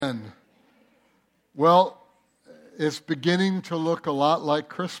And, well, it's beginning to look a lot like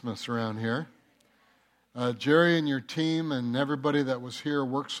Christmas around here. Jerry and your team and everybody that was here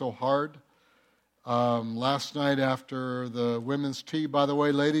worked so hard. Last night after the women's tea, by the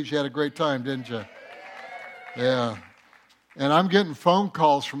way, ladies, you had a great time, didn't you? Yeah. And I'm getting phone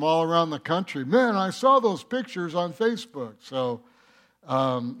calls from all around the country. Man, I saw those pictures on Facebook. So,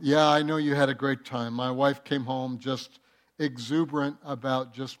 yeah, I know you had a great time. My wife came home just exuberant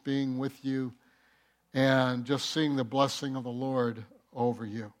about just being with you and just seeing the blessing of the Lord over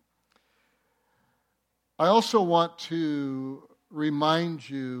you. I also want to remind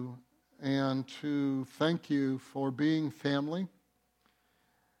you and to thank you for being family.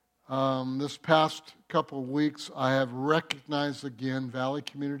 This past couple of weeks, I have recognized again, Valley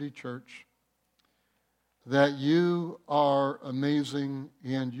Community Church, that you are amazing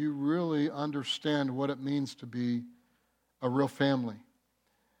and you really understand what it means to be a real family.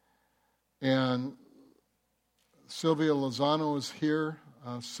 And Sylvia Lozano is here.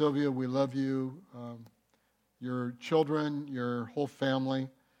 Sylvia, we love you. Your children, your whole family.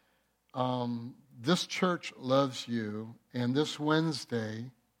 This church loves you. And this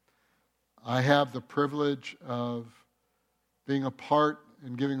Wednesday, I have the privilege of being a part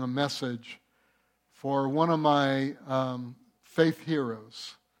and giving a message for one of my faith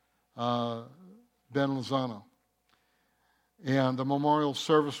heroes, Ben Lozano. And the memorial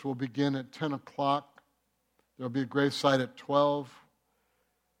service will begin at 10 o'clock. There will be a gravesite at 12.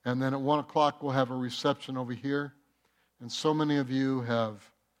 And then at 1 o'clock, we'll have a reception over here. And so many of you have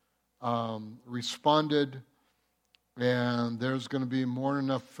responded. And there's going to be more than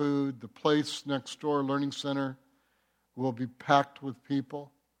enough food. The place next door, Learning Center, will be packed with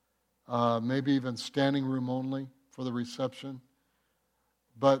people. Maybe even standing room only for the reception.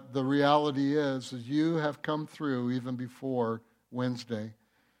 But the reality is you have come through even before Wednesday.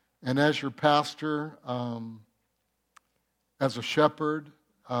 And as your pastor, as a shepherd,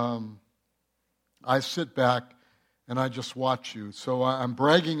 I sit back and I just watch you. So I'm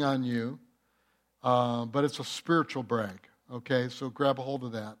bragging on you, but it's a spiritual brag, okay? So grab a hold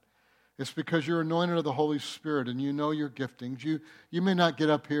of that. It's because you're anointed of the Holy Spirit and you know your giftings. You may not get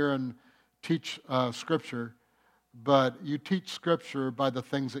up here and teach Scripture, but you teach Scripture by the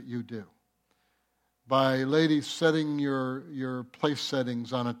things that you do. By ladies setting your place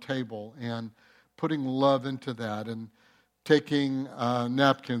settings on a table and putting love into that and taking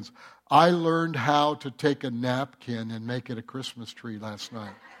napkins. I learned how to take a napkin and make it a Christmas tree last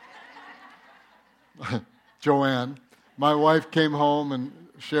night. Joanne, my wife came home and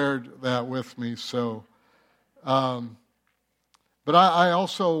shared that with me. So, but I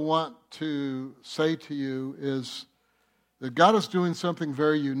also want to say to you is that God is doing something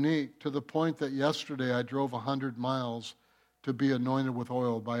very unique to the point that yesterday I drove 100 miles to be anointed with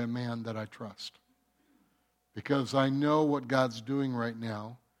oil by a man that I trust. Because I know what God's doing right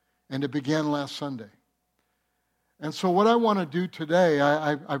now, and it began last Sunday. And so what I want to do today,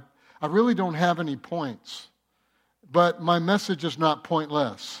 I really don't have any points, but my message is not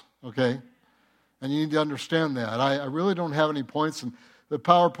pointless, okay? And you need to understand that. I really don't have any points, and the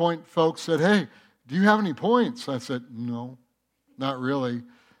PowerPoint folks said, hey, do you have any points? I said, no, not really.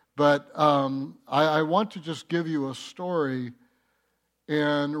 But I want to just give you a story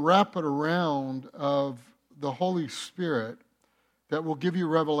and wrap it around of the Holy Spirit that will give you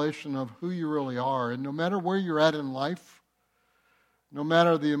revelation of who you really are. And no matter where you're at in life, no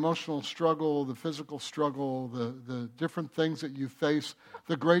matter the emotional struggle, the physical struggle, the different things that you face,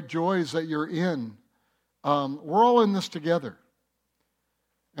 the great joys that you're in, we're all in this together.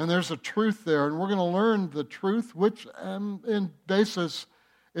 And there's a truth there, and we're going to learn the truth, which in basis,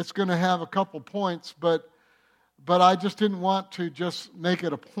 it's going to have a couple points, but I just didn't want to just make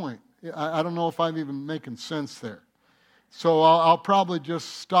it a point. I don't know if I'm even making sense there. So I'll probably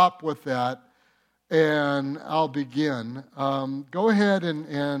just stop with that, and I'll begin. Go ahead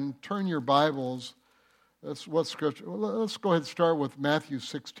and turn your Bibles. That's what Scripture. Well, let's go ahead and start with Matthew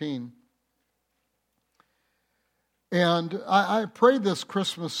 16. And I pray this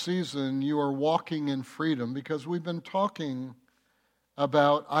Christmas season you are walking in freedom because we've been talking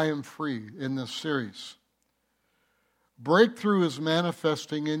about I am free in this series. Breakthrough is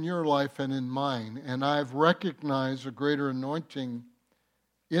manifesting in your life and in mine, and I've recognized a greater anointing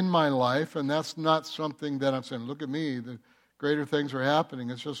in my life, and that's not something that I'm saying, look at me, the greater things are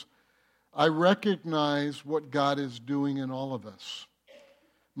happening. It's just I recognize what God is doing in all of us.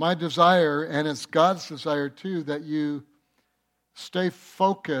 My desire, and it's God's desire too, that you stay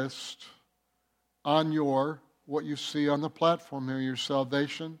focused on what you see on the platform here, your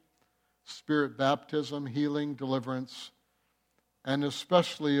salvation, Spirit baptism, healing, deliverance, and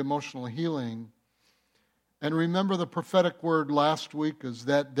especially emotional healing. And remember the prophetic word last week is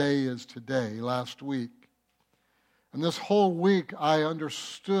that day is today, last week. And this whole week I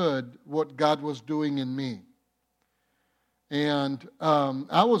understood what God was doing in me. And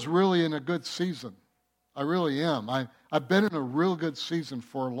I was really in a good season. I really am. I've been in a real good season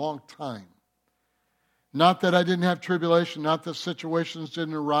for a long time. Not that I didn't have tribulation, not that situations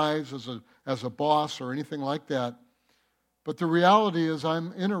didn't arise as a boss or anything like that. But the reality is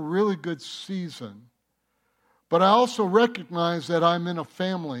I'm in a really good season. But I also recognize that I'm in a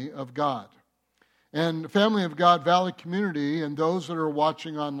family of God. And the family of God Valley Community and those that are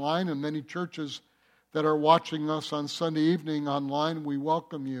watching online and many churches that are watching us on Sunday evening online, we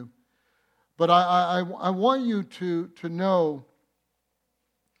welcome you. But I want you to know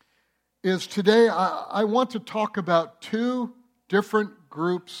is today I want to talk about two different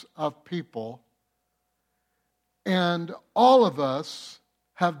groups of people. And all of us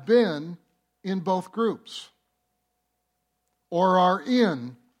have been in both groups or are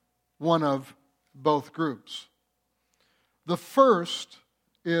in one of both groups. The first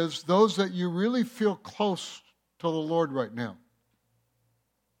is those that you really feel close to the Lord right now.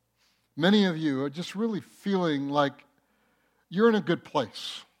 Many of you are just really feeling like you're in a good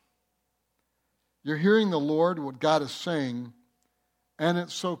place. You're hearing the Lord, what God is saying, and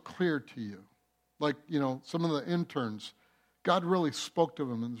it's so clear to you. Like, some of the interns, God really spoke to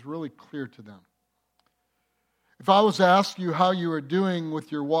them and it's really clear to them. If I was to ask you how you are doing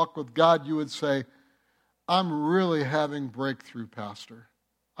with your walk with God, you would say, I'm really having breakthrough, Pastor.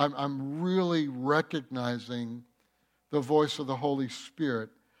 I'm really recognizing the voice of the Holy Spirit,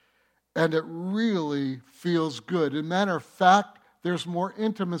 and it really feels good. As a matter of fact, there's more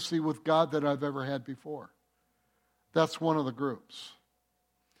intimacy with God than I've ever had before. That's one of the groups.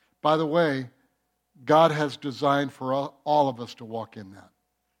 By the way, God has designed for all of us to walk in that.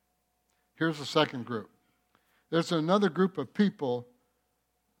 Here's the second group. There's another group of people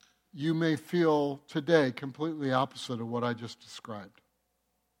you may feel today completely opposite of what I just described.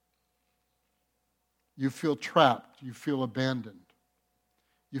 You feel trapped. You feel abandoned.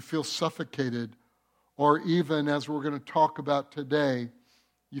 You feel suffocated. Or even, as we're going to talk about today,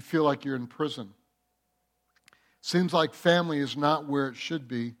 you feel like you're in prison. Seems like family is not where it should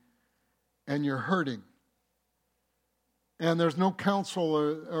be, and you're hurting. And there's no counsel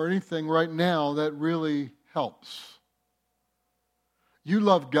or anything right now that really helps. You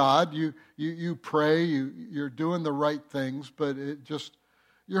love God, you pray, you're doing the right things, but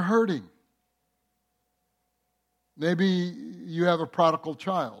you're hurting. Maybe you have a prodigal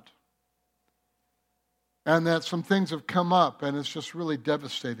child, and that some things have come up and it's just really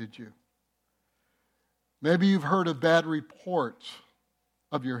devastated you. Maybe you've heard a bad report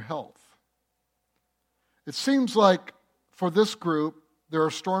of your health. It seems like for this group, there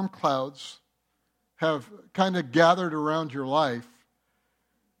are storm clouds have kind of gathered around your life,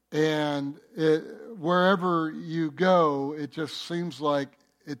 and wherever you go, it just seems like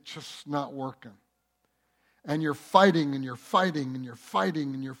it's just not working. And you're fighting, and you're fighting, and you're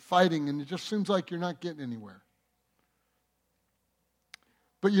fighting, and you're fighting, and it just seems like you're not getting anywhere.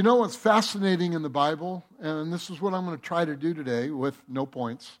 But you know what's fascinating in the Bible? And this is what I'm going to try to do today with no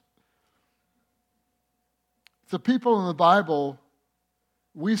points. The people in the Bible,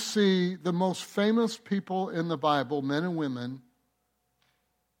 we see the most famous people in the Bible, men and women,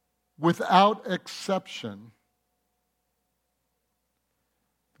 without exception.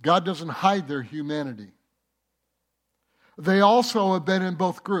 God doesn't hide their humanity. They also have been in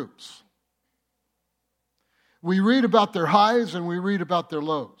both groups. We read about their highs and we read about their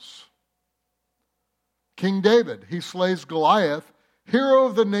lows. King David, he slays Goliath, hero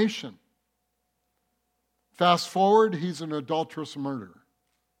of the nation. Fast forward, he's an adulterous murderer.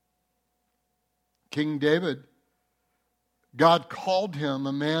 King David, God called him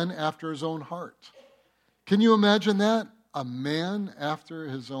a man after his own heart. Can you imagine that? A man after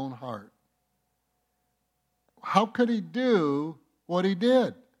his own heart. How could he do what he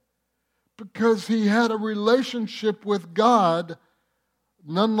did? Because he had a relationship with God,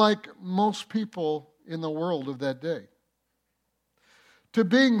 none like most people in the world of that day. To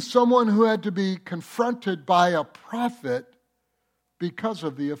being someone who had to be confronted by a prophet because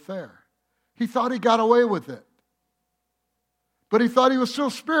of the affair. He thought he got away with it. But he thought he was so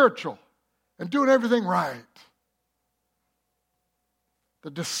spiritual and doing everything right.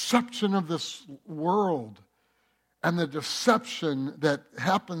 The deception of this world and the deception that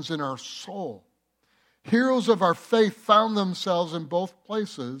happens in our soul. Heroes of our faith found themselves in both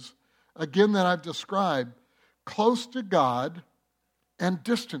places, again that I've described, close to God and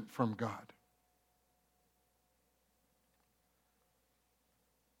distant from God.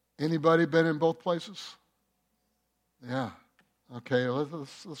 Anybody been in both places? Yeah. Okay,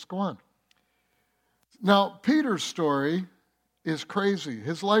 let's go on. Now, Peter's story is crazy.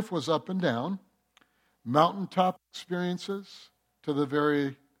 His life was up and down, mountaintop experiences to the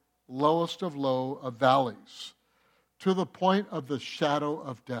very lowest of low of valleys, to the point of the shadow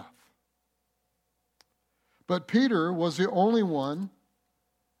of death. But Peter was the only one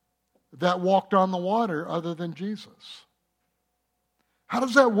that walked on the water other than Jesus. How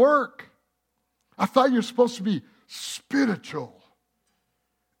does that work? I thought you're supposed to be spiritual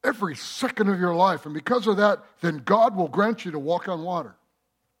every second of your life, and because of that, then God will grant you to walk on water.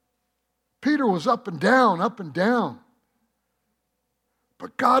 Peter was up and down,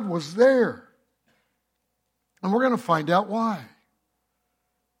 but God was there. And we're going to find out why.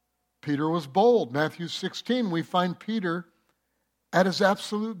 Peter was bold. Matthew 16, we find Peter at his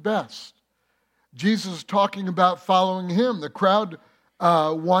absolute best. Jesus is talking about following him. The crowd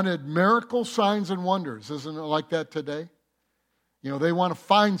wanted miracle signs and wonders. Isn't it like that today? You know, they want to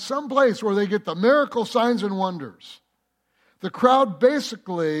find some place where they get the miracle signs and wonders. The crowd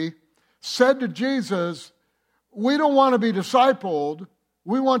basically said to Jesus, we don't want to be discipled.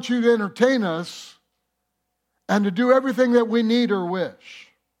 We want you to entertain us and to do everything that we need or wish.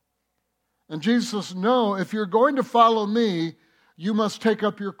 And Jesus says, no, if you're going to follow me, you must take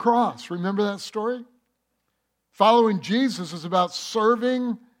up your cross. Remember that story? Following Jesus is about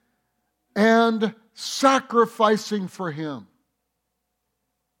serving and sacrificing for him.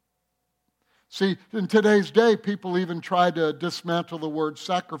 See, in today's day, people even try to dismantle the word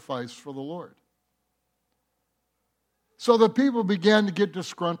sacrifice for the Lord. So the people began to get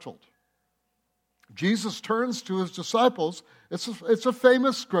disgruntled. Jesus turns to his disciples. It's a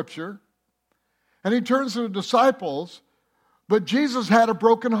famous scripture. And he turns to the disciples, but Jesus had a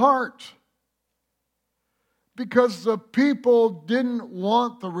broken heart. Because the people didn't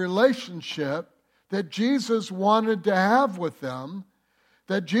want the relationship that Jesus wanted to have with them,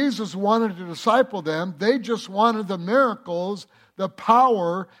 that Jesus wanted to disciple them. They just wanted the miracles, the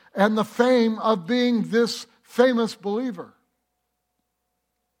power, and the fame of being this famous believer.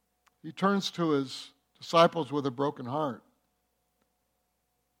 He turns to his disciples with a broken heart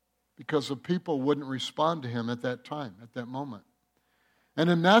because the people wouldn't respond to him at that time, at that moment. And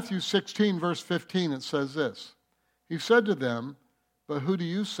in Matthew 16, verse 15, it says this. He said to them, but who do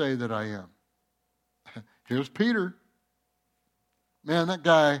you say that I am? Here's Peter. Man, that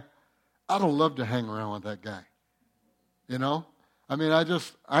guy, I'd have loved to hang around with that guy. You know? I mean,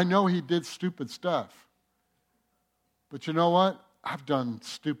 I know he did stupid stuff. But you know what? I've done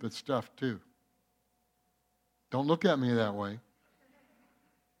stupid stuff too. Don't look at me that way.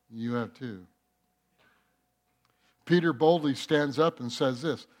 You have too. Peter boldly stands up and says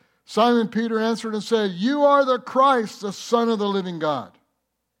this. Simon Peter answered and said, you are the Christ, the Son of the living God.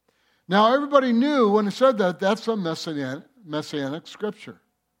 Now everybody knew when he said that, that's a messianic scripture.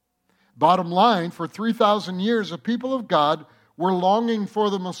 Bottom line, for 3,000 years, the people of God were longing for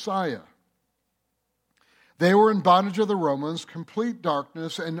the Messiah. They were in bondage of the Romans, complete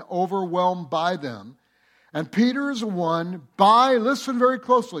darkness, and overwhelmed by them. And Peter is one, listen very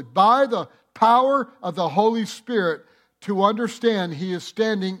closely, by the power of the Holy Spirit, to understand he is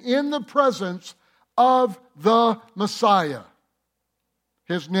standing in the presence of the Messiah.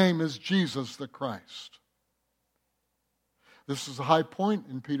 His name is Jesus the Christ. This is a high point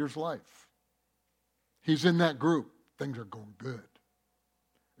in Peter's life. He's in that group. Things are going good.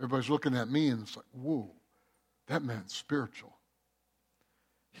 Everybody's looking at me and it's like, whoa, that man's spiritual.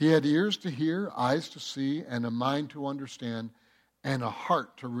 He had ears to hear, eyes to see, and a mind to understand, and a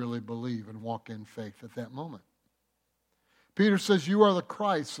heart to really believe and walk in faith at that moment. Peter says, you are the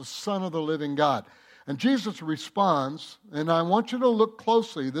Christ, the Son of the living God. And Jesus responds, and I want you to look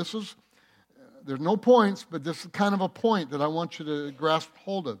closely. There's no points, but this is kind of a point that I want you to grasp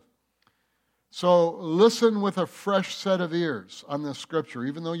hold of. So listen with a fresh set of ears on this scripture,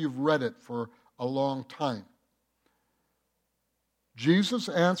 even though you've read it for a long time. Jesus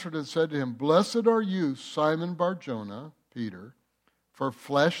answered and said to him, blessed are you, Simon Bar-Jonah, Peter, for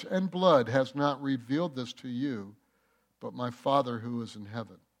flesh and blood has not revealed this to you, but my Father who is in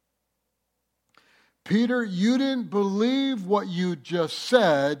heaven. Peter, you didn't believe what you just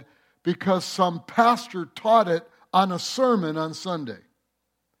said because some pastor taught it on a sermon on Sunday.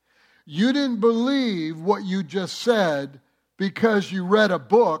 You didn't believe what you just said because you read a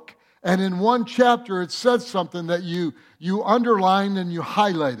book and in one chapter it said something that you underlined and you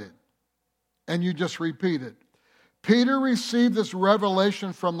highlighted and you just repeated. Peter received this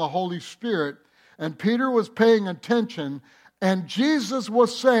revelation from the Holy Spirit, and Peter was paying attention, and Jesus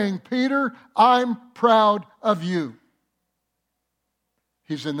was saying, Peter, I'm proud of you.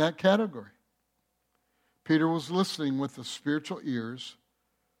 He's in that category. Peter was listening with the spiritual ears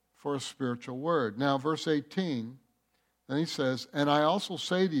for a spiritual word. Now, verse 18, then he says, and I also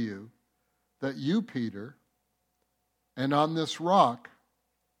say to you that you, Peter, and on this rock,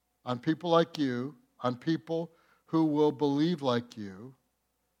 on people like you, on people who will believe like you,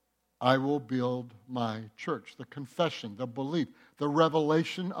 I will build my church. The confession, the belief, the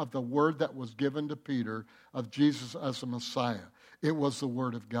revelation of the word that was given to Peter of Jesus as the Messiah. It was the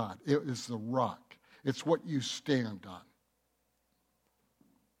word of God. It is the rock. It's what you stand on.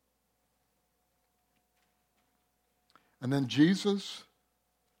 And then Jesus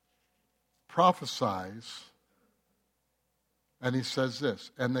prophesies, and he says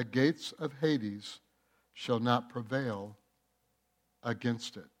this, and the gates of Hades shall not prevail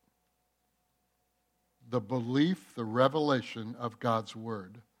against it. The belief, the revelation of God's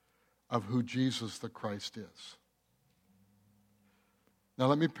word of who Jesus the Christ is. Now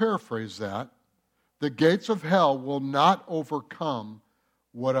let me paraphrase that. The gates of hell will not overcome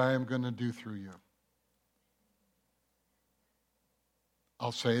what I am going to do through you.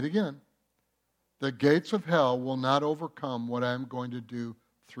 I'll say it again. The gates of hell will not overcome what I am going to do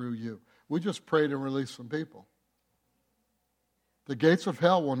through you. We just prayed and released some people. The gates of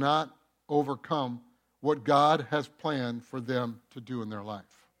hell will not overcome what God has planned for them to do in their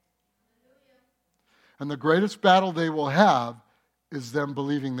life. And the greatest battle they will have is them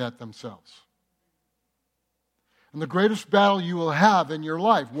believing that themselves. And the greatest battle you will have in your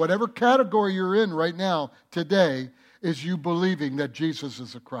life, whatever category you're in right now, today, is you believing that Jesus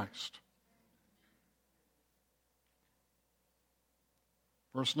is the Christ.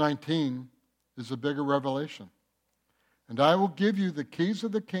 Verse 19 is a bigger revelation. And I will give you the keys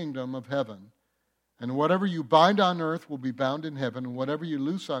of the kingdom of heaven, and whatever you bind on earth will be bound in heaven, and whatever you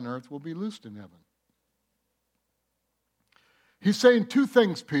loose on earth will be loosed in heaven. He's saying two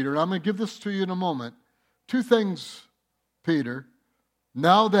things, Peter, and I'm going to give this to you in a moment. Two things, Peter.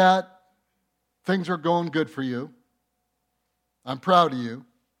 Now that things are going good for you, I'm proud of you,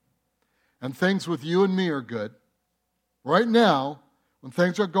 and things with you and me are good. Right now, when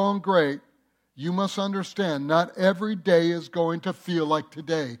things are going great, you must understand not every day is going to feel like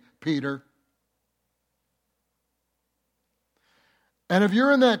today, Peter. And if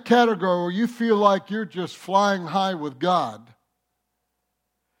you're in that category where you feel like you're just flying high with God,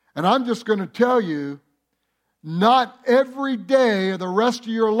 and I'm just going to tell you, not every day of the rest of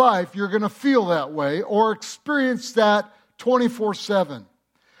your life you're going to feel that way or experience that 24/7.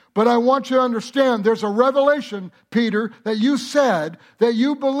 But I want you to understand there's a revelation, Peter, that you said, that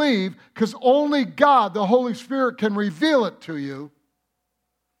you believe, because only God, the Holy Spirit, can reveal it to you,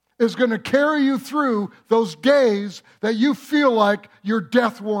 is going to carry you through those days that you feel like you're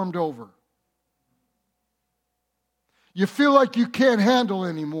death warmed over. You feel like you can't handle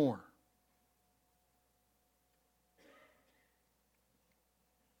anymore.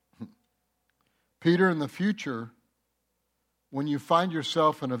 Peter, in the future, when you find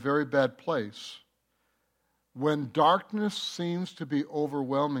yourself in a very bad place, when darkness seems to be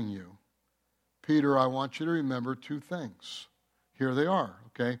overwhelming you, Peter, I want you to remember two things. Here they are,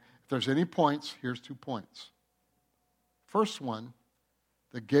 okay? If there's any points, here's 2 points. First one,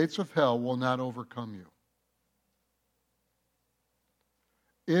 the gates of hell will not overcome you.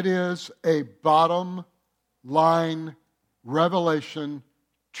 It is a bottom line revelation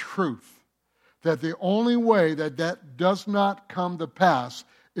truth that the only way that that does not come to pass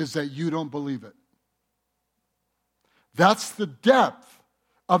is that you don't believe it. That's the depth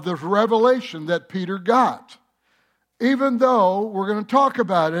of the revelation that Peter got. Even though, we're going to talk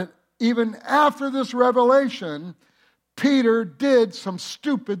about it, even after this revelation, Peter did some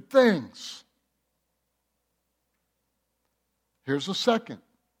stupid things. Here's the second.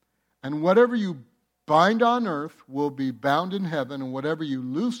 And whatever you bind on earth will be bound in heaven, and whatever you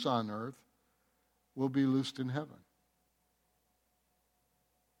loose on earth will be loosed in heaven.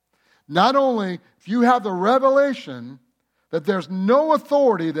 Not only if you have the revelation that there's no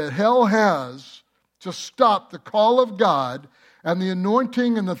authority that hell has to stop the call of God and the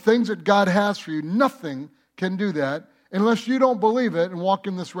anointing and the things that God has for you, nothing can do that unless you don't believe it and walk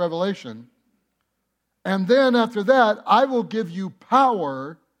in this revelation. And then after that, I will give you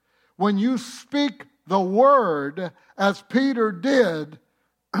power when you speak the word as Peter did.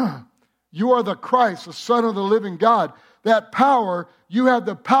 You are the Christ, the Son of the living God. That power, you have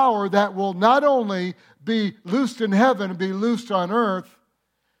the power that will not only be loosed in heaven and be loosed on earth,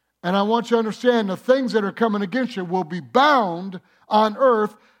 and I want you to understand the things that are coming against you will be bound on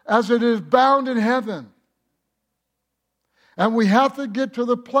earth as it is bound in heaven. And we have to get to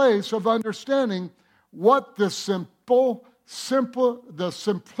the place of understanding what this simple the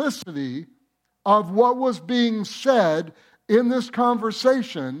simplicity of what was being said in this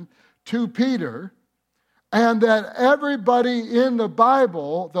conversation to Peter, and that everybody in the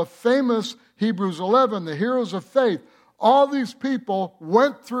Bible, the famous Hebrews 11, the heroes of faith, all these people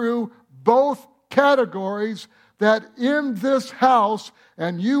went through both categories, that in this house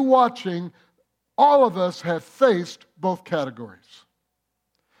and you watching, all of us have faced both categories.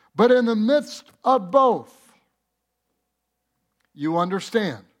 But in the midst of both, you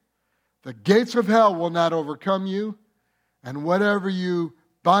understand the gates of hell will not overcome you, and whatever you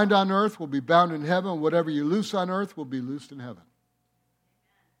bind on earth will be bound in heaven, whatever you loose on earth will be loosed in heaven.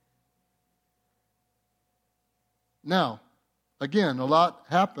 Now, again, a lot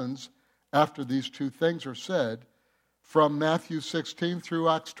happens after these two things are said from Matthew 16 through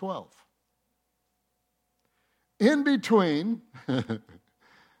Acts 12. In between,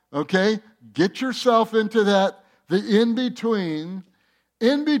 okay, get yourself into that, the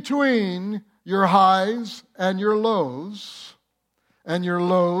in between your highs and your lows, and your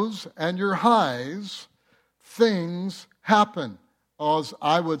lows and your highs, things happen. As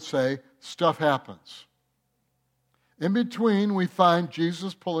I would say, stuff happens. In between, we find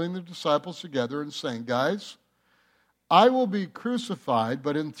Jesus pulling the disciples together and saying, guys, I will be crucified,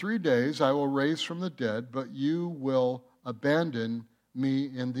 but in 3 days I will raise from the dead, but you will abandon me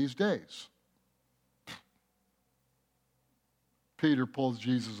in these days. Peter pulls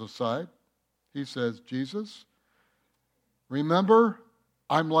Jesus aside. He says, Jesus, remember,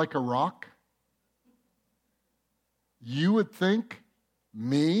 I'm like a rock. You would think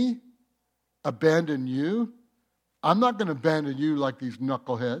me abandon you? I'm not going to abandon you like these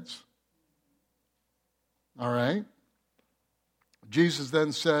knuckleheads. All right? Jesus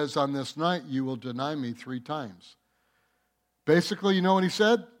then says, on this night, you will deny me 3 times. Basically, you know what he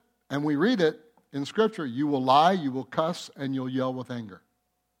said? And we read it in Scripture. You will lie, you will cuss, and you'll yell with anger.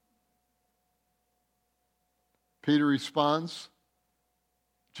 Peter responds,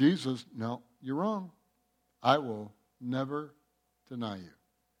 Jesus, no, you're wrong. I will never deny you.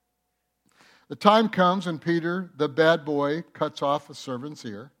 The time comes and Peter, the bad boy, cuts off a servant's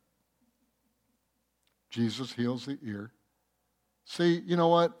ear. Jesus heals the ear. See, you know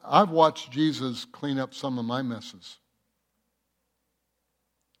what? I've watched Jesus clean up some of my messes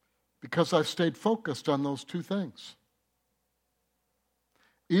because I've stayed focused on those 2 things.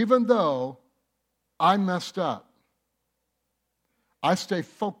 Even though I messed up, I stay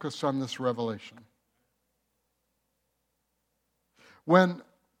focused on this revelation. When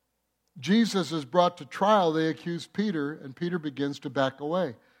Jesus is brought to trial, they accuse Peter, and Peter begins to back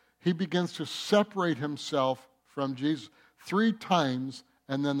away. He begins to separate himself from Jesus 3 times,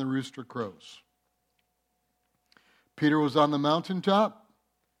 and then the rooster crows. Peter was on the mountaintop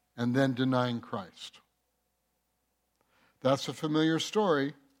and then denying Christ. That's a familiar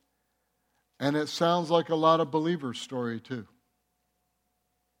story, and it sounds like a lot of believers' story too.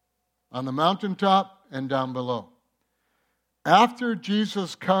 On the mountaintop and down below. After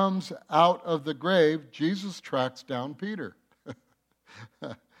Jesus comes out of the grave, Jesus tracks down Peter.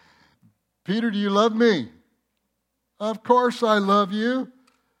 Peter, do you love me? Of course I love you.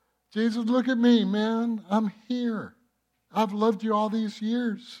 Jesus, look at me, man. I'm here. I've loved you all these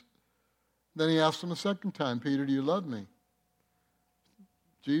years. Then he asked him a second time, Peter, do you love me?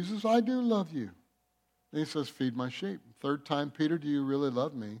 Jesus, I do love you. And he says, feed my sheep. Third time, Peter, do you really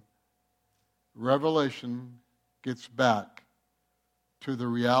love me? Revelation gets back to the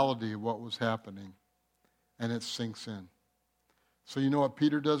reality of what was happening, and it sinks in. So you know what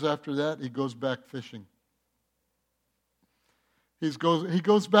Peter does after that? He goes back fishing. He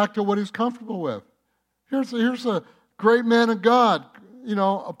goes back to what he's comfortable with. Here's a great man of God. You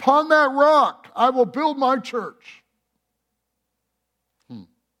know, upon that rock, I will build my church.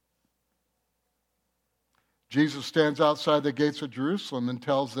 Jesus stands outside the gates of Jerusalem and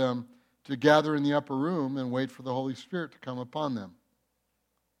tells them to gather in the upper room and wait for the Holy Spirit to come upon them.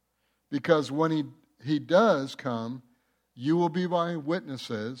 Because when he does come, you will be my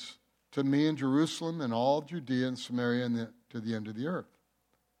witnesses to me in Jerusalem and all Judea and Samaria and to the end of the earth.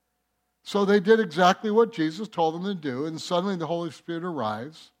 So they did exactly what Jesus told them to do, and suddenly the Holy Spirit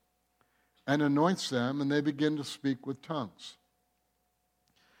arrives and anoints them, and they begin to speak with tongues.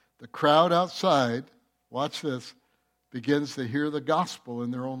 The crowd outside, watch this, begins to hear the gospel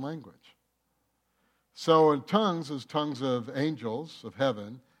in their own language. So in tongues is tongues of angels of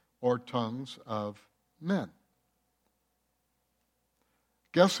heaven or tongues of men.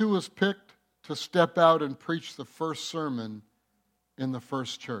 Guess who was picked to step out and preach the first sermon in the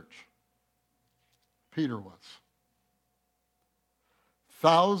first church? Peter was.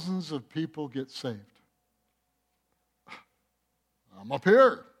 Thousands of people get saved. I'm up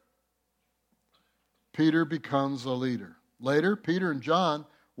here. Peter becomes a leader. Later, Peter and John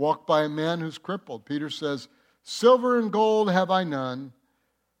walk by a man who's crippled. Peter says, silver and gold have I none.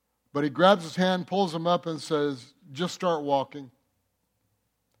 But he grabs his hand, pulls him up, and says, just start walking.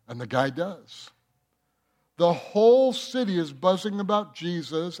 And the guy does. The whole city is buzzing about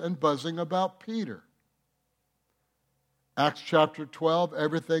Jesus and buzzing about Peter. Acts chapter 12,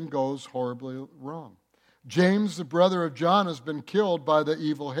 everything goes horribly wrong. James, the brother of John, has been killed by the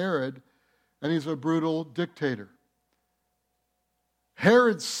evil Herod, and he's a brutal dictator.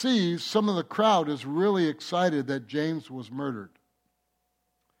 Herod sees some of the crowd is really excited that James was murdered.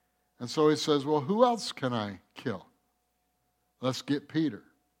 And so he says, well, who else can I kill? Let's get Peter.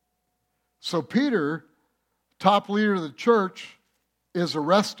 So Peter, top leader of the church, is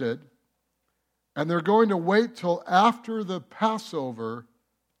arrested, and they're going to wait till after the Passover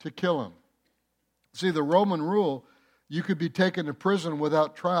to kill him. See, the Roman rule, you could be taken to prison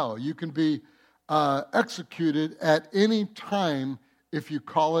without trial. You can be executed at any time if you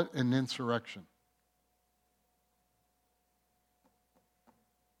call it an insurrection.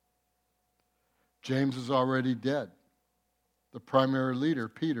 James is already dead. The primary leader,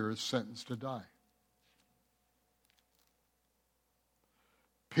 Peter, is sentenced to die.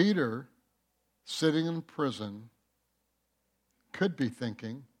 Peter, sitting in prison, could be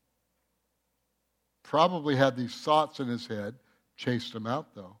thinking, probably had these thoughts in his head, chased them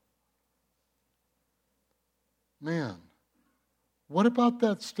out though. Man, what about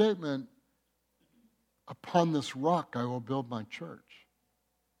that statement, upon this rock I will build my church?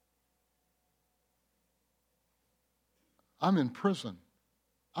 I'm in prison.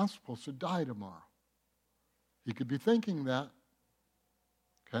 I'm supposed to die tomorrow. He could be thinking that.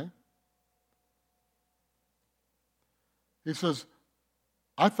 Okay? He says,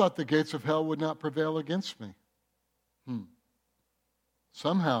 I thought the gates of hell would not prevail against me.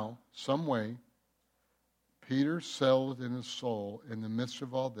 Somehow, some way, Peter settled in his soul, in the midst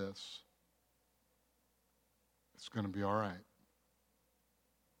of all this, it's going to be all right.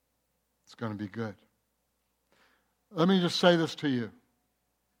 It's going to be good. Let me just say this to you.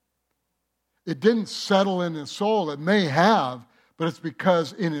 It didn't settle in his soul. It may have, but it's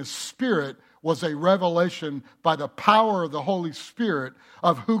because in his spirit was a revelation by the power of the Holy Spirit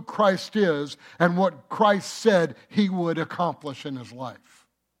of who Christ is and what Christ said he would accomplish in his life.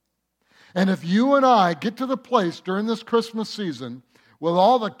 And if you and I get to the place during this Christmas season with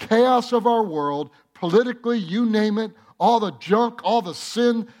all the chaos of our world, politically, you name it, all the junk, all the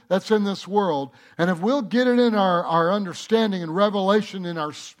sin that's in this world, and if we'll get it in our understanding and revelation in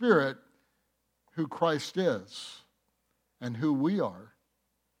our spirit, who Christ is and who we are,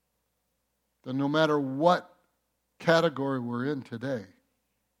 then no matter what category we're in today,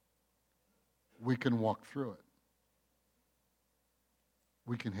 we can walk through it.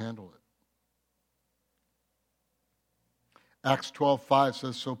 We can handle it. Acts 12:5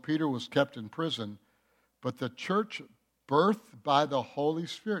 says, so Peter was kept in prison, but the church birthed by the Holy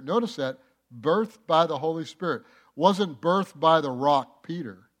Spirit. Notice that, birthed by the Holy Spirit. Wasn't birthed by the rock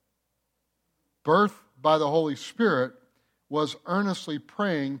Peter. Birthed by the Holy Spirit was earnestly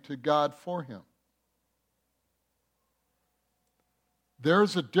praying to God for him.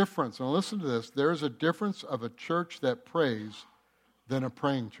 There's a difference, and listen to this, there's a difference of a church that prays than a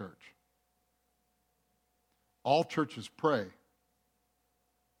praying church. All churches pray,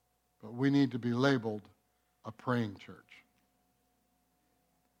 but we need to be labeled a praying church.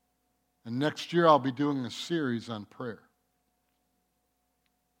 And next year I'll be doing a series on prayer.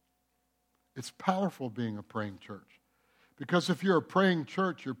 It's powerful being a praying church. Because if you're a praying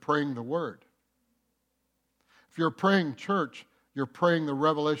church, you're praying the Word. If you're a praying church, you're praying the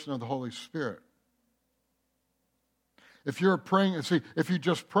revelation of the Holy Spirit. If you're praying, if you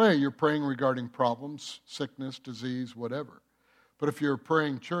just pray, you're praying regarding problems, sickness, disease, whatever. But if you're a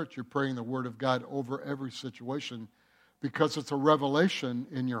praying church, you're praying the Word of God over every situation because it's a revelation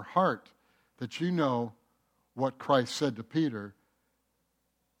in your heart that you know what Christ said to Peter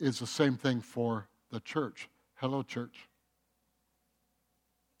is the same thing for the church. Hello, church.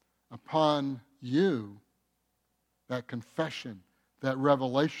 Upon you, that confession, that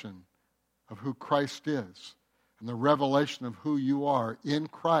revelation of who Christ is, and the revelation of who you are in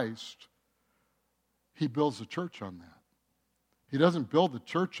Christ, he builds the church on that. He doesn't build the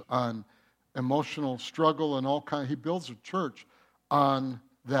church on emotional struggle and all kinds. He builds a church on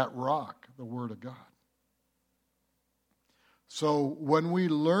that rock, the Word of God. So when we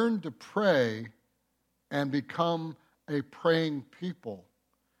learn to pray and become a praying people,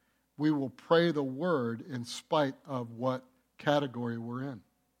 we will pray the Word in spite of what category we're in.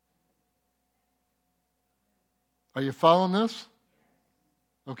 Are you following this?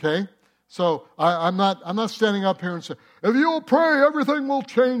 Okay? So I'm not standing up here and saying, if you will pray, everything will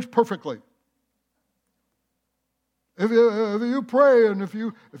change perfectly. If you pray and if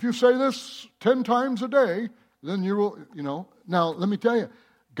you say this 10 times a day, then you will, Now, let me tell you,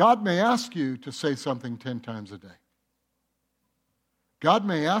 God may ask you to say something 10 times a day. God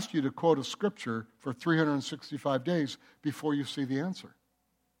may ask you to quote a scripture for 365 days before you see the answer.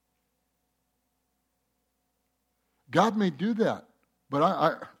 God may do that,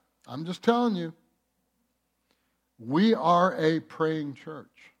 but I'm just telling you, we are a praying church.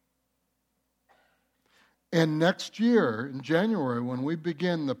 And next year, in January, when we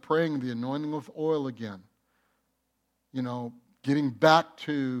begin the praying, the anointing with oil again, getting back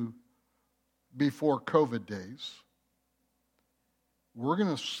to before COVID days, we're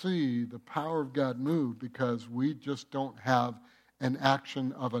going to see the power of God move because we just don't have an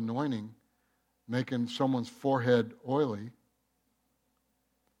action of anointing, making someone's forehead oily.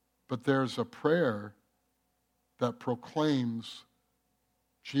 But there's a prayer that proclaims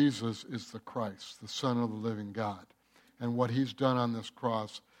Jesus is the Christ, the Son of the living God. And what he's done on this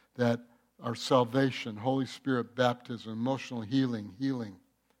cross, that our salvation, Holy Spirit baptism, emotional healing,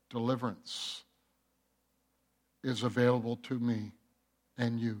 deliverance is available to me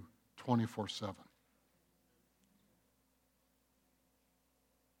and you 24/7.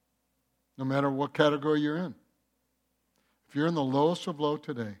 No matter what category you're in. If you're in the lowest of low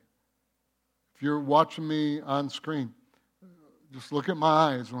today, if you're watching me on screen, just look at my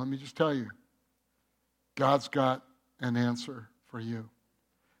eyes and let me just tell you, God's got an answer for you.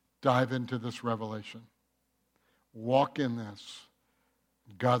 Dive into this revelation. Walk in this.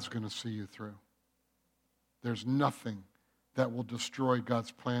 God's going to see you through. There's nothing that will destroy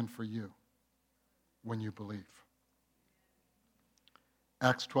God's plan for you when you believe.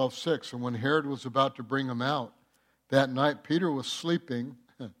 Acts 12:6, and when Herod was about to bring him out, that night Peter was sleeping.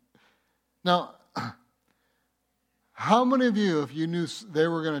 Now, how many of you, if you knew they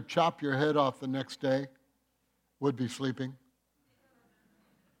were going to chop your head off the next day, would be sleeping?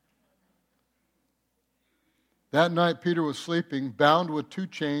 That night Peter was sleeping, bound with 2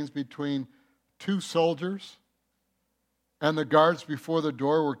 chains between 2 soldiers, and the guards before the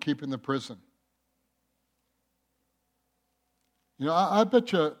door were keeping the prison. I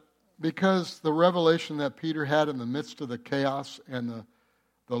bet you, because the revelation that Peter had in the midst of the chaos and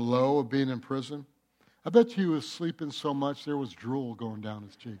the low of being in prison, I bet you he was sleeping so much there was drool going down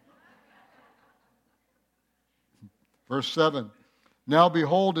his cheek. Verse 7, now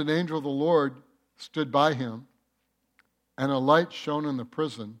behold, an angel of the Lord stood by him, and a light shone in the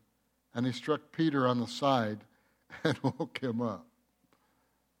prison, and he struck Peter on the side and woke him up.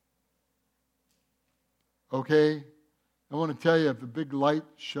 Okay, I want to tell you, if the big light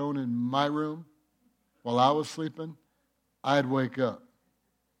shone in my room while I was sleeping, I'd wake up.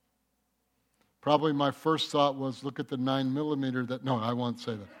 Probably my first thought was, look at the 9mm that... No, I won't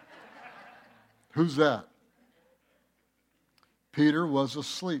say that. Who's that? Peter was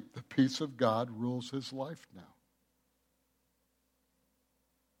asleep. The peace of God rules his life now.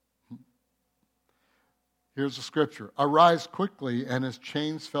 Here's the scripture. Arise quickly, and his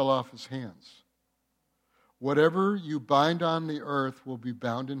chains fell off his hands. Whatever you bind on the earth will be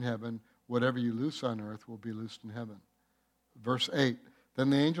bound in heaven. Whatever you loose on earth will be loosed in heaven. Verse 8, then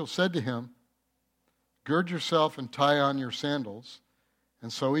the angel said to him, gird yourself and tie on your sandals.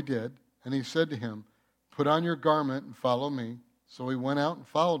 And so he did. And he said to him, put on your garment and follow me. So he went out and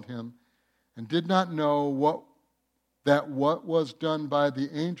followed him, and did not know what was done by the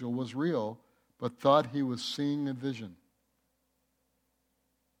angel was real, but thought he was seeing a vision.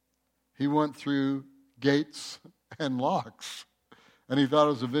 He went through gates and locks, and he thought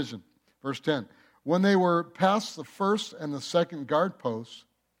it was a vision. Verse 10, when they were past the first and the second guard posts,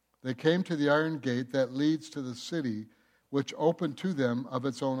 they came to the iron gate that leads to the city, which opened to them of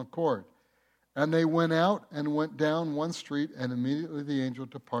its own accord. And they went out and went down one street, and immediately the angel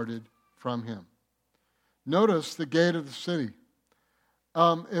departed from him. Notice the gate of the city.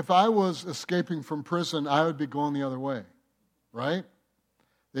 If I was escaping from prison, I would be going the other way, right?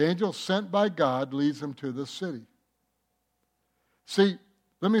 The angel sent by God leads him to the city. See,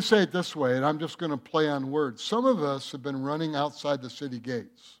 let me say it this way, and I'm just going to play on words. Some of us have been running outside the city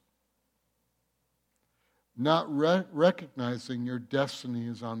gates, not recognizing your destiny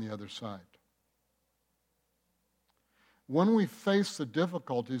is on the other side. When we face the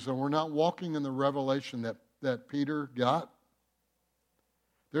difficulties and we're not walking in the revelation that Peter got,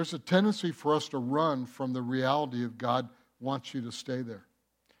 there's a tendency for us to run from the reality of God wants you to stay there.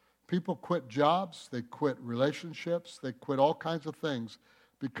 People quit jobs, they quit relationships, they quit all kinds of things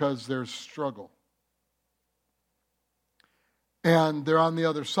because there's struggle. And they're on the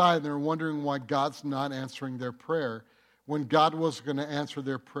other side, and they're wondering why God's not answering their prayer when God was going to answer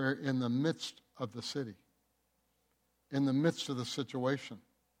their prayer in the midst of the city, in the midst of the situation.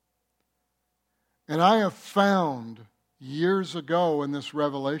 And I have found years ago in this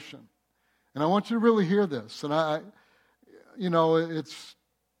revelation, and I want you to really hear this, and I'll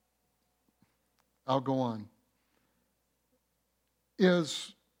go on,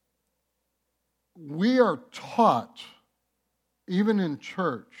 is we are taught, even in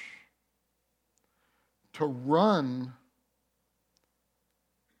church, to run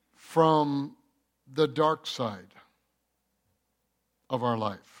from the dark side of our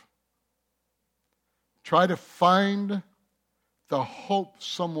life. Try to find the hope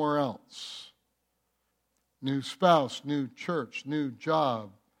somewhere else. New spouse, new church, new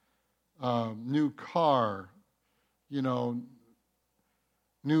job, new car, new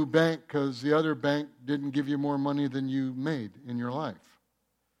bank because the other bank didn't give you more money than you made in your life.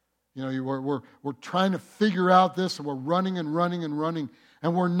 We're trying to figure out this, and we're running and running and running,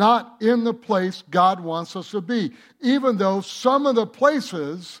 and we're not in the place God wants us to be. Even though some of the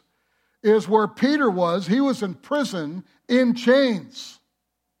places is where Peter was. He was in prison in chains.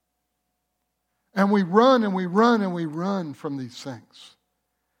 And we run and we run and we run from these things.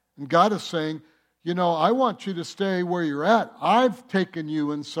 And God is saying, I want you to stay where you're at. I've taken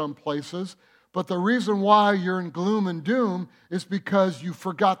you in some places, but the reason why you're in gloom and doom is because you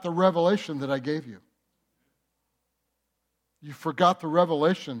forgot the revelation that I gave you. You forgot the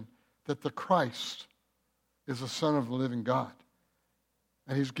revelation that the Christ is the Son of the living God.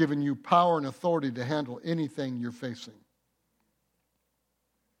 And He's given you power and authority to handle anything you're facing.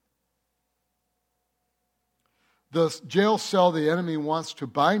 The jail cell the enemy wants to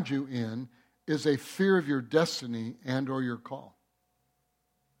bind you in is a fear of your destiny and or your call.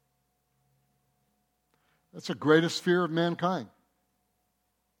 That's the greatest fear of mankind.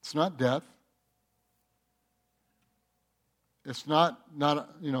 It's not death. It's not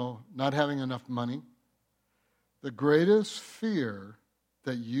having enough money. The greatest fear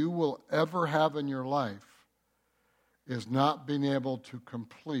that you will ever have in your life is not being able to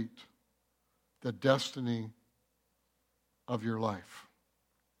complete the destiny of your life.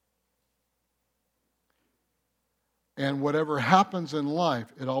 And whatever happens in life,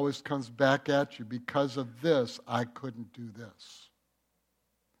 it always comes back at you. Because of this, I couldn't do this.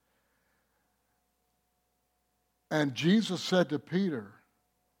 And Jesus said to Peter,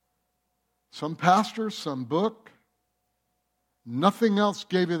 some pastor, some book, nothing else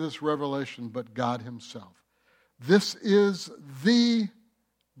gave you this revelation but God Himself. This is the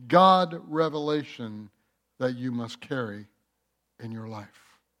God revelation that you must carry in your life.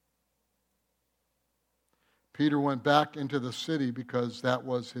 Peter went back into the city because that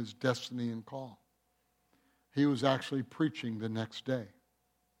was his destiny and call. He was actually preaching the next day.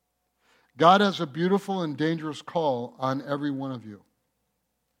 God has a beautiful and dangerous call on every one of you.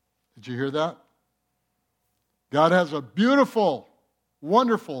 Did you hear that? God has a beautiful,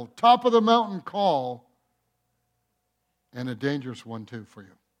 wonderful, top of the mountain call and a dangerous one too for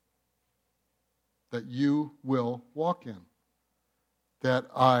you. That you will walk in. That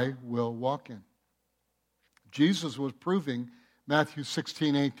I will walk in. Jesus was proving, Matthew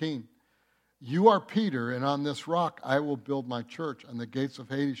 16:18, you are Peter, and on this rock I will build my church, and the gates of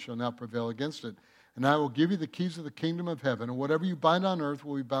Hades shall not prevail against it. And I will give you the keys of the kingdom of heaven, and whatever you bind on earth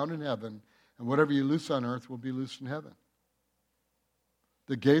will be bound in heaven, and whatever you loose on earth will be loosed in heaven.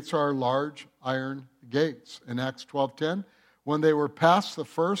 The gates are large iron gates. In Acts 12:10, when they were past the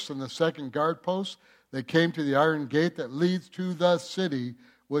first and the second guard posts, they came to the iron gate that leads to the city,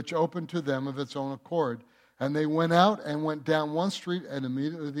 which opened to them of its own accord. And they went out and went down one street, and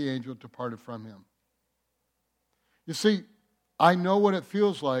immediately the angel departed from him. You see, I know what it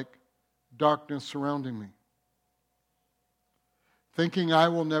feels like, darkness surrounding me. Thinking I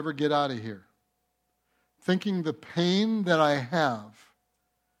will never get out of here. Thinking the pain that I have,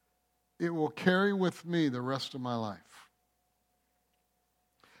 it will carry with me the rest of my life.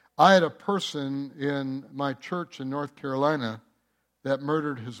 I had a person in my church in North Carolina that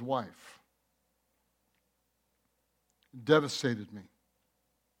murdered his wife. Devastated me.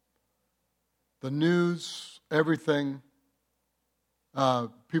 The news, everything.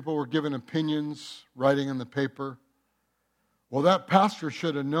 People were giving opinions, writing in the paper. Well, that pastor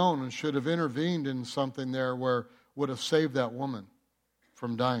should have known and should have intervened in something there where would have saved that woman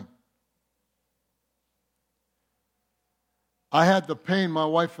from dying. I had the pain, my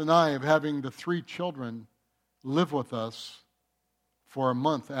wife and I, of having the 3 children live with us for a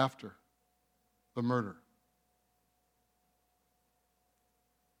month after the murder.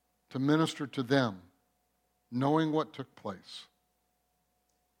 To minister to them, knowing what took place.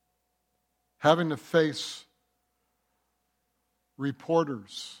 having to face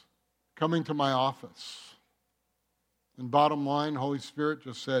reporters coming to my office. And bottom line, Holy Spirit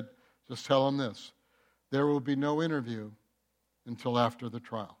just said, just tell them this: there will be no interview until after the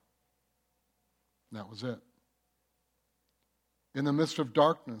trial. And that was it. In the midst of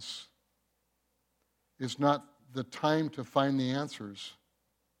darkness is not the time to find the answers,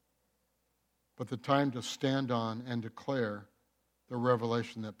 but the time to stand on and declare the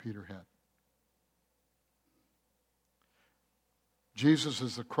revelation that Peter had. Jesus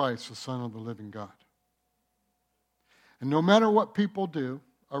is the Christ, the Son of the living God. And no matter what people do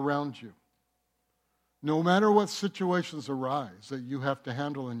around you, no matter what situations arise that you have to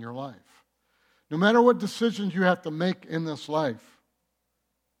handle in your life, no matter what decisions you have to make in this life,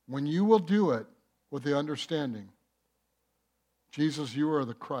 when you will do it with the understanding, Jesus, you are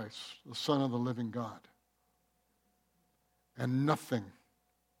the Christ, the Son of the living God, and nothing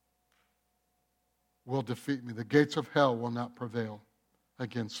will defeat me. The gates of hell will not prevail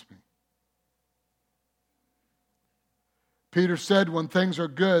against me. Peter said, when things are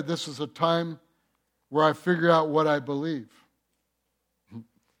good, this is a time where I figure out what I believe.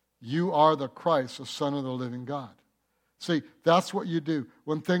 You are the Christ, the Son of the living God. See, that's what you do.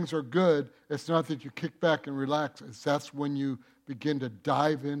 When things are good, it's not that you kick back and relax. That's when you begin to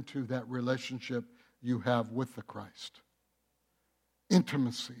dive into that relationship you have with the Christ.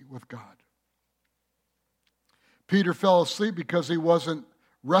 Intimacy with God. Peter fell asleep because he wasn't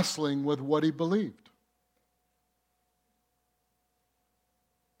wrestling with what he believed.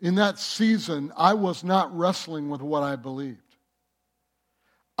 In that season, I was not wrestling with what I believed.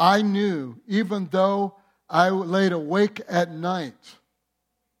 I knew, even though I laid awake at night,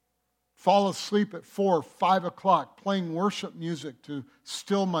 fall asleep at 4 or 5 o'clock, playing worship music to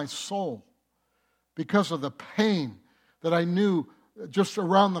still my soul, because of the pain that I knew just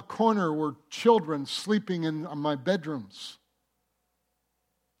around the corner were children sleeping in my bedrooms,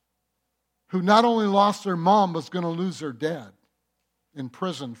 who not only lost their mom, but was going to lose their dad in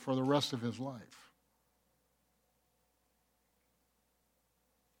prison for the rest of his life.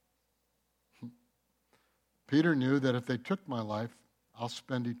 Peter knew that if they took my life, I'll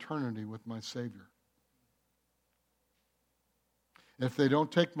spend eternity with my Savior. If they don't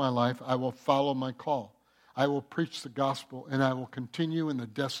take my life, I will follow my call. I will preach the gospel, and I will continue in the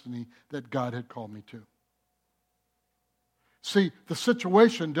destiny that God had called me to. See, the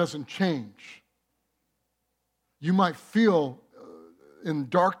situation doesn't change. You might feel in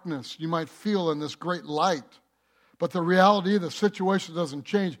darkness. You might feel in this great light. But the reality of the situation doesn't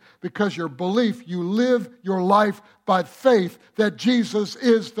change, because your belief, you live your life by faith that Jesus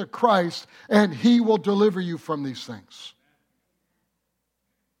is the Christ and He will deliver you from these things.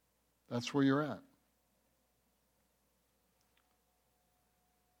 That's where you're at.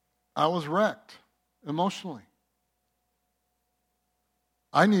 I was wrecked emotionally.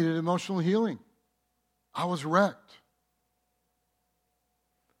 I needed emotional healing. I was wrecked.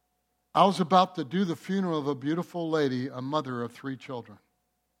 I was about to do the funeral of a beautiful lady, a mother of 3 children.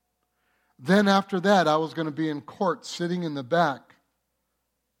 Then after that, I was going to be in court, sitting in the back,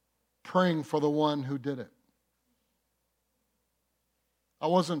 praying for the one who did it. I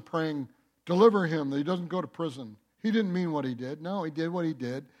wasn't praying, deliver him, that he doesn't go to prison. He didn't mean what he did. No, he did what he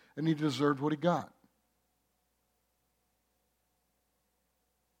did, and he deserved what he got.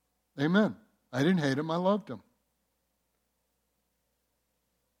 Amen. I didn't hate him, I loved him.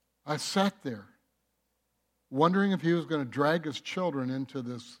 I sat there wondering if he was going to drag his children into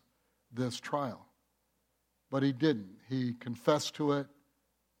this trial. But he didn't. He confessed to it,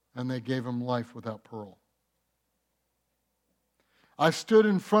 and they gave him life without parole. I stood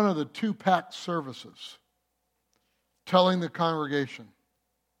in front of the 2 packed services, telling the congregation,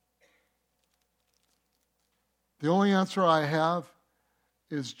 the only answer I have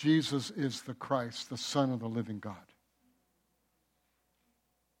is Jesus is the Christ, the Son of the living God.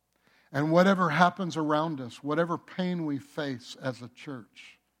 And whatever happens around us, whatever pain we face as a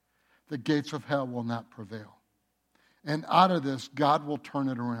church, the gates of hell will not prevail. And out of this, God will turn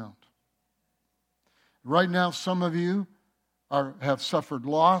it around. Right now, some of you have suffered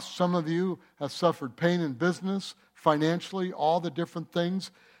loss. Some of you have suffered pain in business, financially, all the different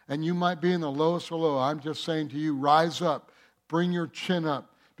things. And you might be in the lowest of low. I'm just saying to you, rise up. Bring your chin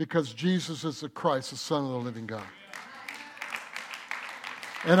up. Because Jesus is the Christ, the Son of the living God.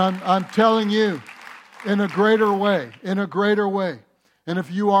 And I'm telling you, in a greater way. And if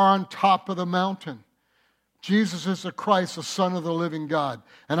you are on top of the mountain, Jesus is the Christ, the Son of the living God.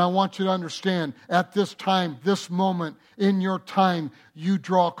 And I want you to understand, at this time, this moment, in your time, you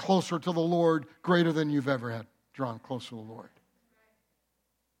draw closer to the Lord greater than you've ever had drawn closer to the Lord.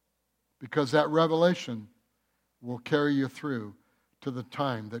 because that revelation will carry you through to the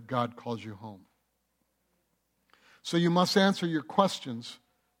time that God calls you home. So you must answer your questions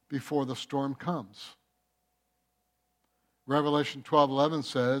before the storm comes. Revelation 12:11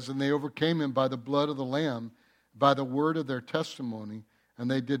 says, "And they overcame him by the blood of the Lamb, by the word of their testimony, and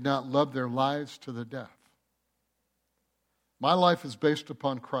they did not love their lives to the death." My life is based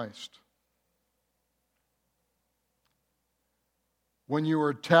upon Christ. When you are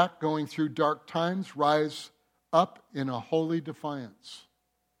attacked going through dark times, rise up in a holy defiance.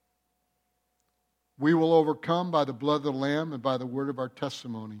 We will overcome by the blood of the Lamb and by the word of our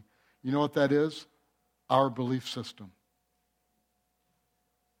testimony. You know what that is? Our belief system.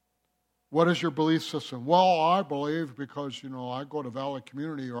 What is your belief system? Well, I believe because, I go to Valley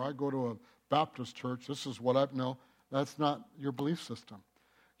Community or I go to a Baptist church. This is what I know. That's not your belief system.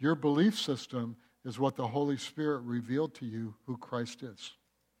 Your belief system is what the Holy Spirit revealed to you who Christ is.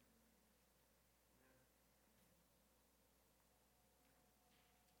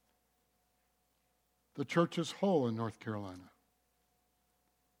 The church is whole in North Carolina.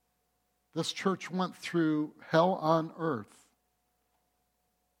 This church went through hell on earth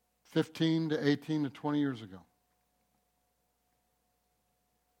 15 to 18 to 20 years ago.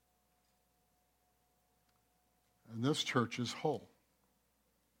 And this church is whole.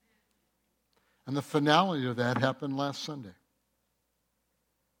 And the finale of that happened last Sunday.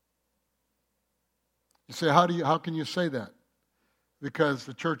 You say, how can you say that? Because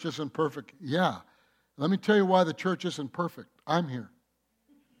the church isn't perfect. Yeah. Let me tell you why the church isn't perfect. I'm here.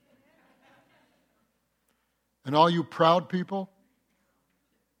 And all you proud people,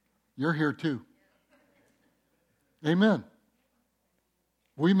 you're here too. Amen.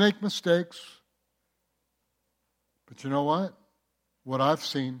 We make mistakes. But you know what? What I've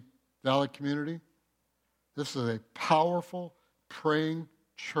seen, Valley Community, this is a powerful, praying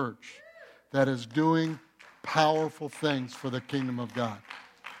church that is doing powerful things for the kingdom of God.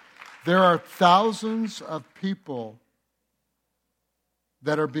 There are thousands of people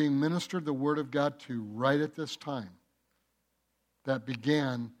that are being ministered the Word of God to right at this time that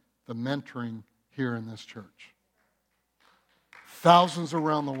began the mentoring here in this church. Thousands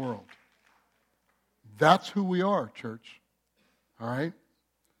around the world. That's who we are, church. All right?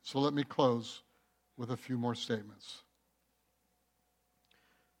 So let me close with a few more statements.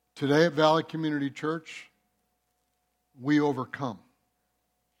 Today at Valley Community Church, we overcome.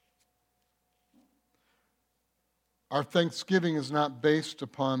 Our thanksgiving is not based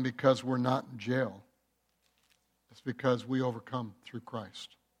upon because we're not in jail. It's because we overcome through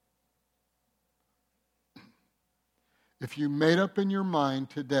Christ. If you made up in your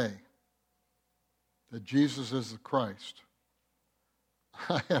mind today that Jesus is the Christ,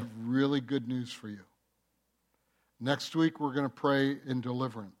 I have really good news for you. Next week we're going to pray in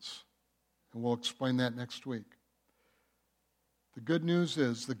deliverance, and we'll explain that next week. The good news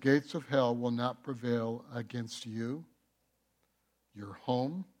is the gates of hell will not prevail against you, your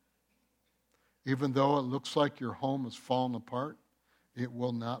home. Even though it looks like your home has fallen apart, it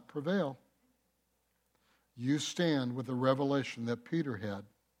will not prevail. You stand with the revelation that Peter had,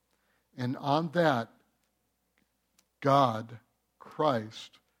 and on that, God,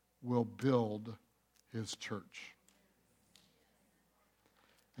 Christ, will build his church.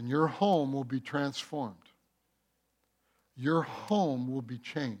 And your home will be transformed. Your home will be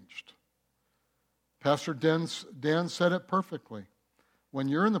changed. Pastor Dan said it perfectly. When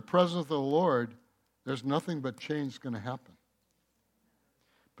you're in the presence of the Lord, there's nothing but change going to happen.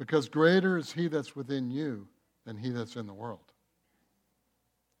 Because greater is he that's within you than he that's in the world.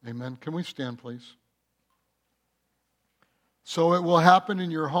 Amen. Can we stand, please? So it will happen in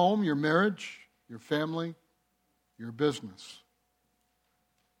your home, your marriage, your family, your business.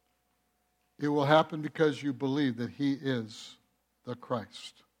 It will happen because you believe that he is the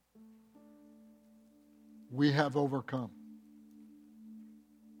Christ. We have overcome.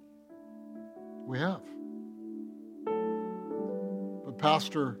 We have. But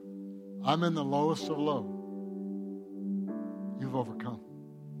Pastor, I'm in the lowest of low. You've overcome.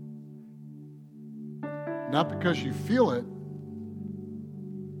 Not because you feel it,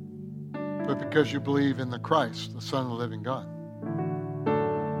 but because you believe in the Christ, the Son of the living God.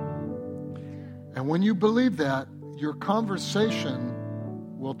 And when you believe that, your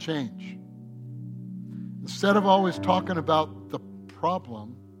conversation will change. Instead of always talking about the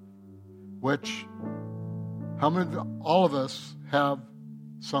problem, which all of us have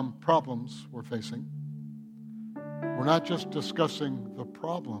some problems we're facing, we're not just discussing the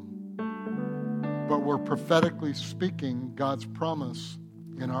problem, but we're prophetically speaking God's promise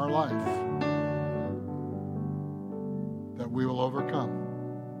in our life that we will overcome.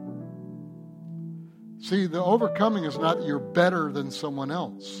 See, the overcoming is not that you're better than someone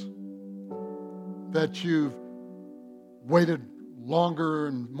else, that you've waited longer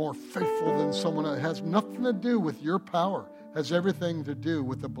and more faithful than someone else. It has nothing to do with your power. It has everything to do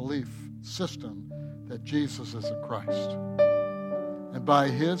with the belief system that Jesus is the Christ. And by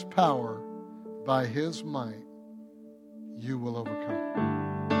his power, by his might, you will overcome.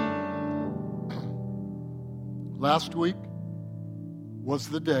 Last week was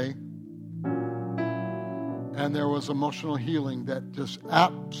the day, and there was emotional healing that just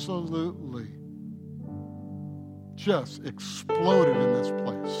absolutely just exploded in this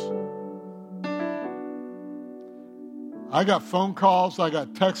place. I got phone calls, I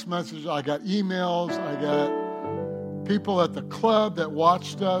got text messages, I got emails, I got people at the club that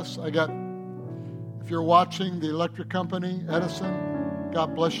watched us. If you're watching the electric company, Edison,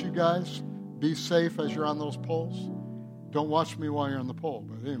 God bless you guys. Be safe as you're on those poles. Don't watch me while you're on the pole,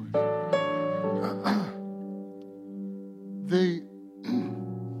 but anyways.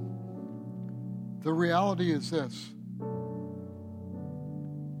 The reality is this.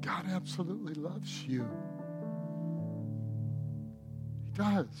 God absolutely loves you. He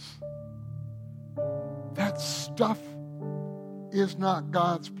does. That stuff is not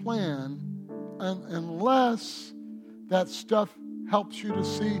God's plan unless that stuff helps you to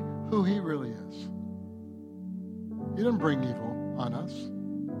see who he really is. He didn't bring evil on us.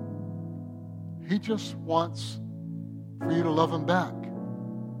 He just wants for you to love him back.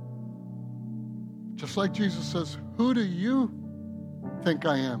 Just like Jesus says, who do you think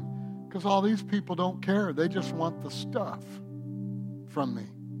I am? Because all these people don't care. They just want the stuff from me.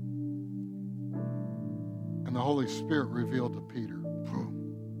 And the Holy Spirit revealed to Peter. Boom.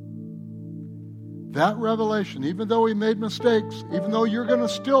 That revelation, even though he made mistakes, even though you're going to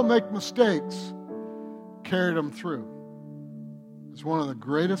still make mistakes, carried him through. He's one of the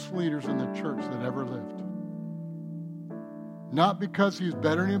greatest leaders in the church that ever lived. Not because he's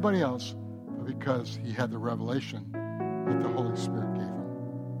better than anybody else, but because he had the revelation that the Holy Spirit gave him.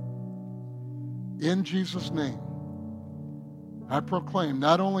 In Jesus' name, I proclaim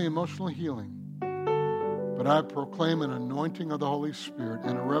not only emotional healing, but I proclaim an anointing of the Holy Spirit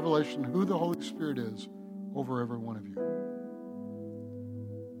and a revelation who the Holy Spirit is over every one of you.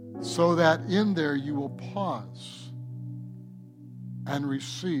 So that in there you will pause and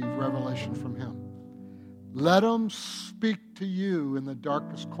receive revelation from him. Let him speak to you in the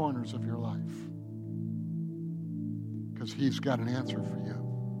darkest corners of your life. Because he's got an answer for you.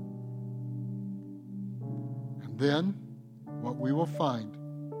 And then, what we will find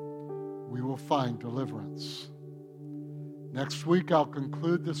deliverance. Next week, I'll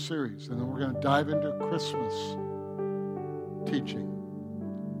conclude this series, and then we're going to dive into Christmas teaching.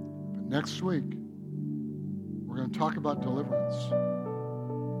 But next week, we're going to talk about deliverance.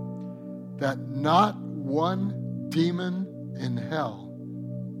 That not one demon in hell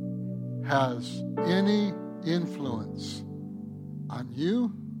has any influence on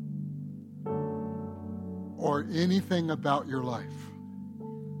you or anything about your life.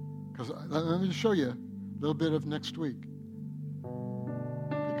 Because let me show you a little bit of next week.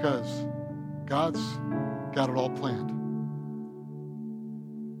 Because God's got it all planned.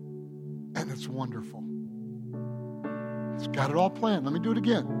 And it's wonderful. He's got it all planned. Let me do it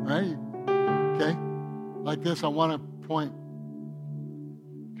again, right? Okay? Like this, I want to point.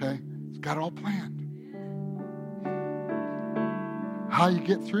 Okay? He's got it all planned. How you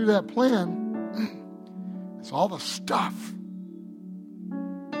get through that plan is all the stuff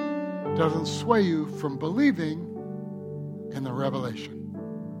doesn't sway you from believing in the revelation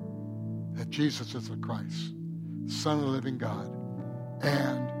that Jesus is the Christ, Son of the living God,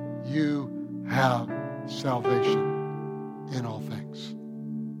 and you have salvation in all things.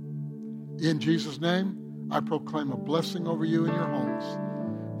 In Jesus' name, I proclaim a blessing over you and your homes,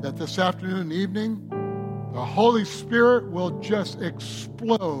 that this afternoon and evening, the Holy Spirit will just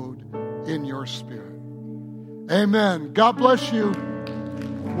explode in your spirit. Amen. God bless you.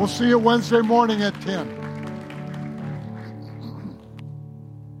 We'll see you Wednesday morning at 10.